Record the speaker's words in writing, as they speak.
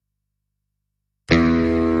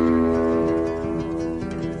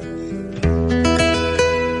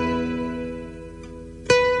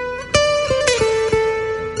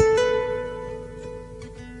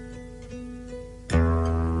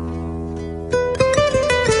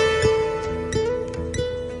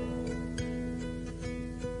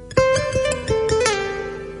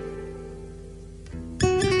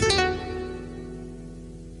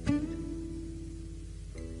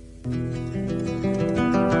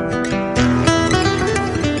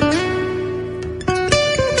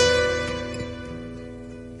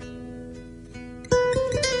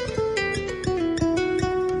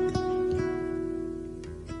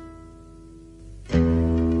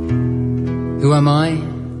Who am I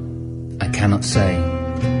cannot say.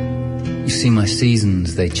 You see, my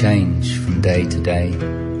seasons, they change from day to day.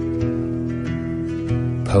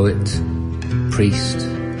 Poet, priest,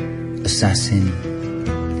 assassin,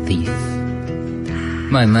 thief.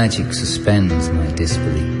 My magic suspends my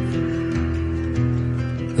disbelief.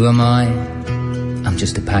 Who am I? I'm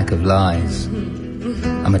just a pack of lies.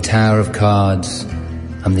 I'm a tower of cards.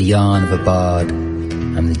 I'm the yarn of a bard.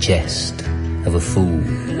 I'm the jest of a fool.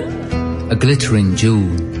 A glittering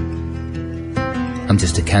jewel. I'm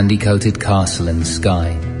just a candy-coated castle in the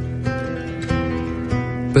sky.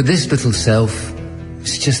 But this little self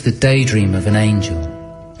is just the daydream of an angel.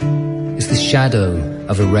 It's the shadow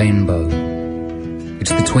of a rainbow.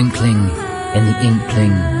 It's the twinkling in the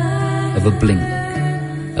inkling of a blink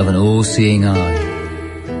of an all-seeing eye.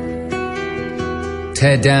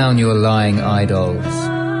 Tear down your lying idols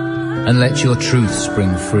and let your truth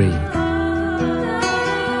spring free.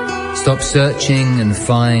 Stop searching and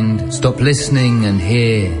find, stop listening and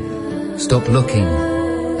hear, stop looking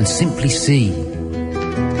and simply see.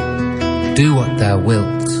 Do what thou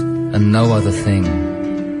wilt and no other thing.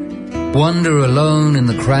 Wander alone in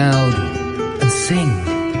the crowd and sing,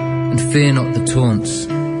 and fear not the taunts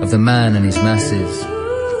of the man and his masses,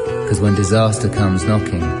 'cause when disaster comes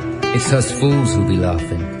knocking, it's us fools who'll be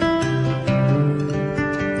laughing.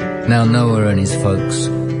 Now Noah and his folks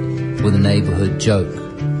were the neighborhood joke,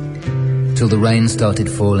 till the rain started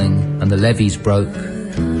falling and the levees broke,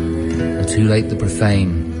 and too late the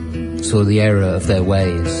profane saw the error of their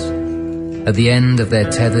ways, at the end of their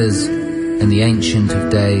tethers in the ancient of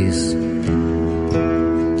days.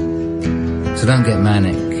 So don't get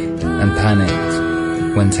manic and panicked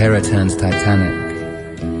when terror turns titanic.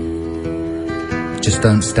 Just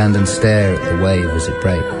don't stand and stare at the wave as it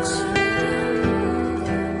breaks.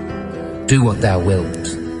 Do what thou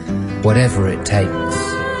wilt, whatever it takes.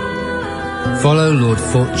 Follow Lord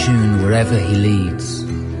Fortune wherever he leads,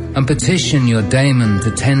 and petition your daemon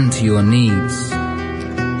to tend to your needs.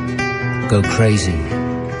 Go crazy,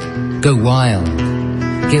 go wild,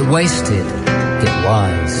 get wasted, get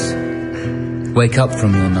wise. Wake up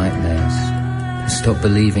from your nightmares and stop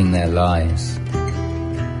believing their lies.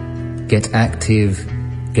 Get active,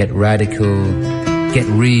 get radical, get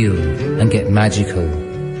real and get magical.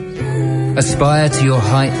 Aspire to your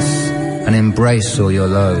heights and embrace all your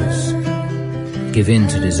lows. Give in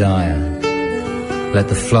to desire. Let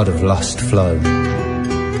the flood of lust flow.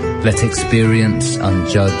 Let experience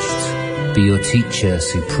unjudged be your teacher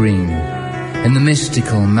supreme in the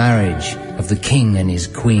mystical marriage of the king and his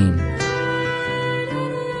queen.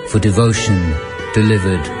 For devotion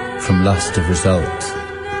delivered from lust of result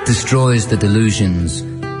destroys the delusions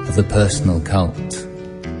of the personal cult.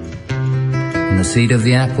 In the seed of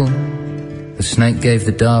the apple, the snake gave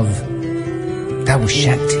the dove. That was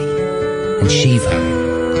Shakti and Shiva,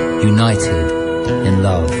 united in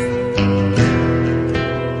love.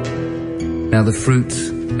 Now the fruit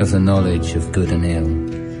of the knowledge of good and ill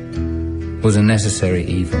was a necessary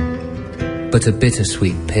evil, but a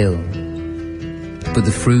bittersweet pill. But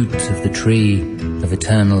the fruit of the tree of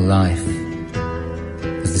eternal life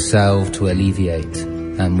is the salve to alleviate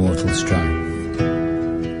our mortal strife.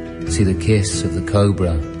 See, the kiss of the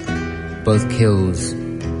cobra both kills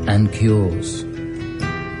and cures,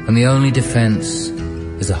 and the only defense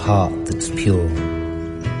is a heart that's pure.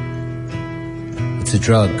 It's a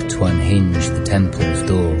drug to unhinge the temple's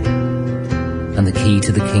door, and the key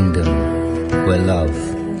to the kingdom where love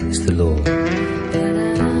is the law.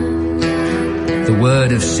 The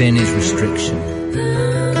word of sin is restriction,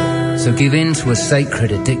 so give in to a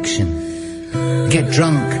sacred addiction. Get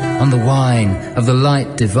drunk on the wine of the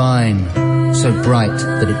light divine, so bright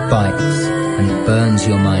that it bites and it burns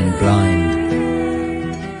your mind blind.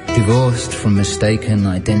 Divorced from mistaken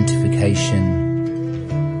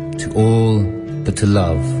identification, to all but to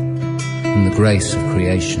love and the grace of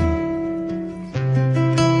creation.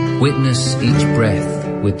 Witness each breath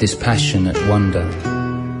with dispassionate wonder,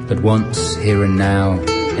 at once here and now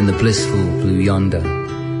in the blissful blue yonder.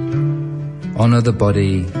 Honor the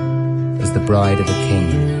body as the bride of a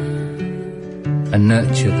king, and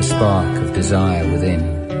nurture the spark of desire within.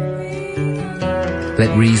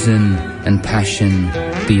 Let reason and passion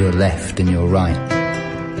be your left and your right,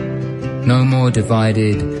 no more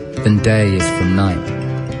divided than day is from night.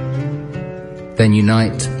 Then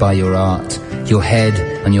unite by your art, your head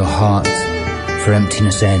and your heart, for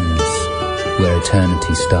emptiness ends where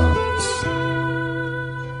eternity starts.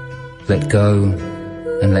 Let go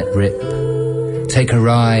and let rip. Take a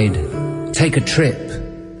ride, take a trip.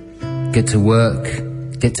 Get to work,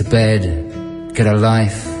 get to bed, get a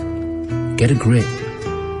life, get a grip.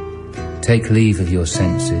 Take leave of your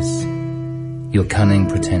senses, your cunning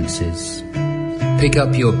pretenses. Pick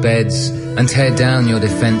up your beds and tear down your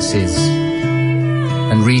defences,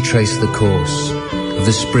 and retrace the course of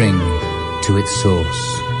the spring to its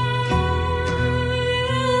source.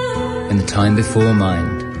 In the time before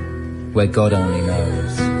mind, where God only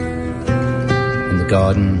knows, in the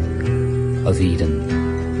Garden of Eden,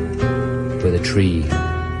 where the tree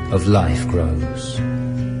of life grows.